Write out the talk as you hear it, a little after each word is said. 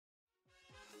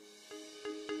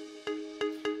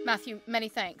Matthew, many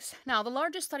thanks. Now, the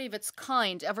largest study of its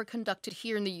kind ever conducted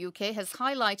here in the UK has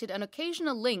highlighted an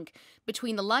occasional link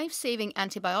between the life-saving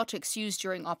antibiotics used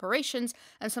during operations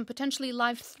and some potentially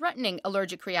life-threatening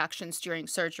allergic reactions during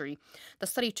surgery. The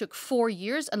study took 4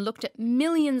 years and looked at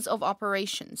millions of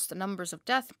operations. The numbers of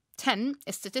death, 10,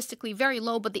 is statistically very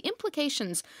low, but the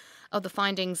implications of the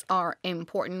findings are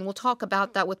important. We'll talk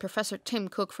about that with Professor Tim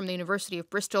Cook from the University of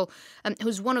Bristol,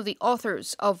 who's one of the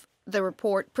authors of the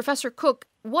report. Professor Cook,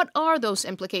 what are those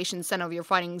implications then of your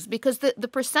findings? Because the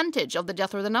percentage of the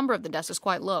death or the number of the deaths is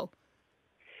quite low.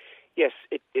 Yes,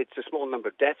 it's a small number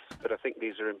of deaths, but I think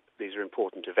these are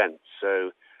important events.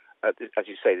 So, as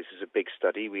you say, this is a big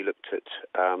study. We looked at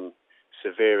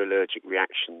severe allergic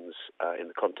reactions in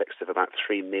the context of about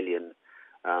 3 million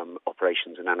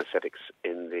operations and anaesthetics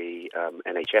in the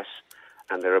NHS,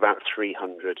 and there are about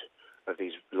 300 of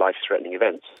these life-threatening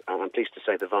events. I'm pleased to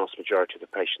say the vast majority of the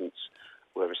patients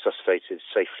were resuscitated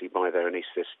safely by their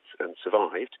anaesthetists and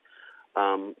survived.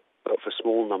 But for a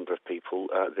small number of people,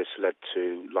 this led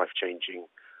to life-changing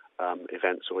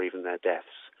events or even their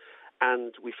deaths.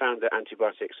 And we found that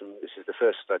antibiotics, and this is the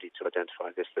first study to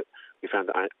identify this, that we found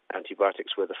that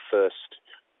antibiotics were the first,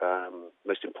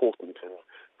 most important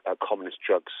and commonest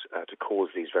drugs to cause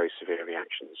these very severe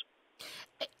reactions.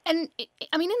 And,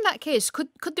 I mean, in that case,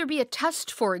 could there be a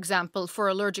test, for example, for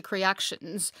allergic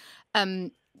reactions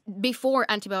before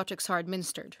antibiotics are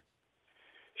administered?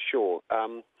 Sure.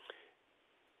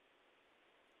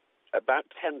 About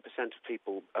 10% of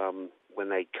people, when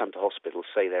they come to hospital,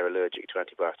 say they're allergic to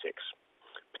antibiotics,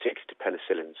 particularly to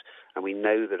penicillins. And we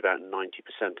know that about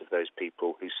 90% of those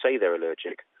people who say they're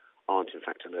allergic aren't in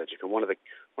fact allergic. And one of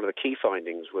the key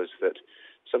findings was that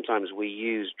sometimes we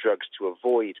use drugs to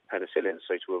avoid penicillin,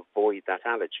 so to avoid that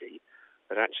allergy,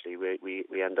 but actually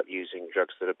we end up using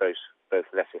drugs that are both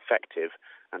less effective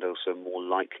and also more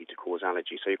likely to cause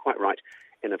allergy. So you're quite right.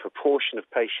 In a proportion of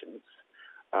patients,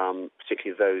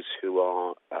 particularly those who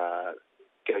are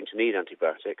going to need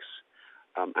antibiotics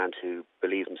and who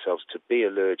believe themselves to be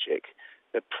allergic,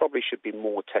 there probably should be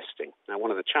more testing. Now,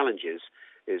 one of the challenges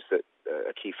is that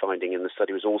a key finding in the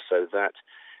study was also that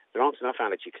there aren't enough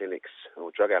allergy clinics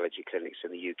or drug allergy clinics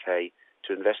in the UK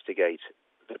to investigate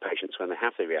the patients when they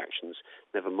have their reactions,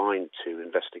 never mind to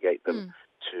investigate them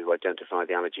to identify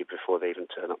the allergy before they even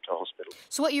turn up to hospital.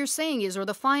 So what you're saying is, or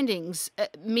the findings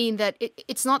mean that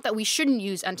it's not that we shouldn't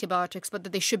use antibiotics, but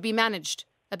that they should be managed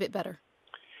a bit better.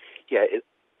 Yeah,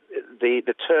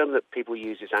 the term that people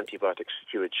use is antibiotic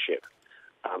stewardship,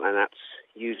 and that's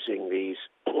using these,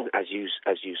 as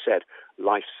you said,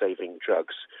 life-saving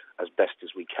drugs as best as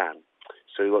we can.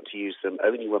 So we want to use them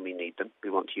only when we need them. We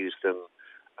want to use them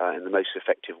in the most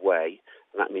effective way,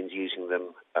 and that means using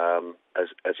them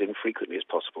as infrequently as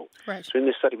possible. Right. So in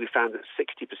this study, we found that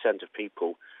 60% of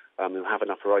people who have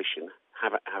an operation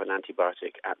have an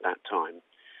antibiotic at that time.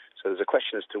 So there's a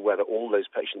question as to whether all those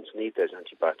patients need those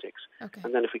antibiotics,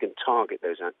 and then if we can target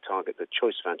the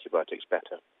choice of antibiotics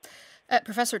better.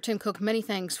 Professor Tim Cook, many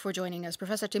thanks for joining us.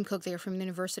 Professor Tim Cook there from the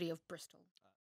University of Bristol.